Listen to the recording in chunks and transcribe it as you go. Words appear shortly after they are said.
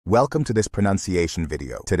Welcome to this pronunciation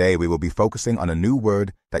video. Today we will be focusing on a new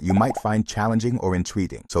word that you might find challenging or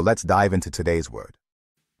intriguing. So let's dive into today's word.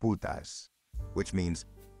 Putas, which means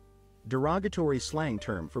derogatory slang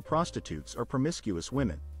term for prostitutes or promiscuous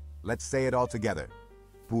women. Let's say it all together.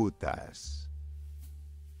 Putas.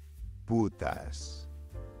 Putas.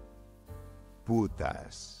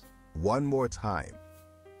 Putas. One more time.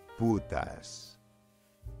 Putas.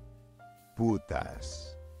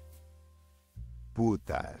 Putas.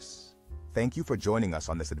 Putas. Thank you for joining us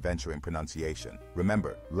on this adventure in pronunciation.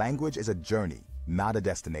 Remember, language is a journey, not a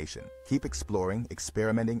destination. Keep exploring,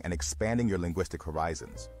 experimenting, and expanding your linguistic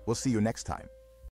horizons. We'll see you next time.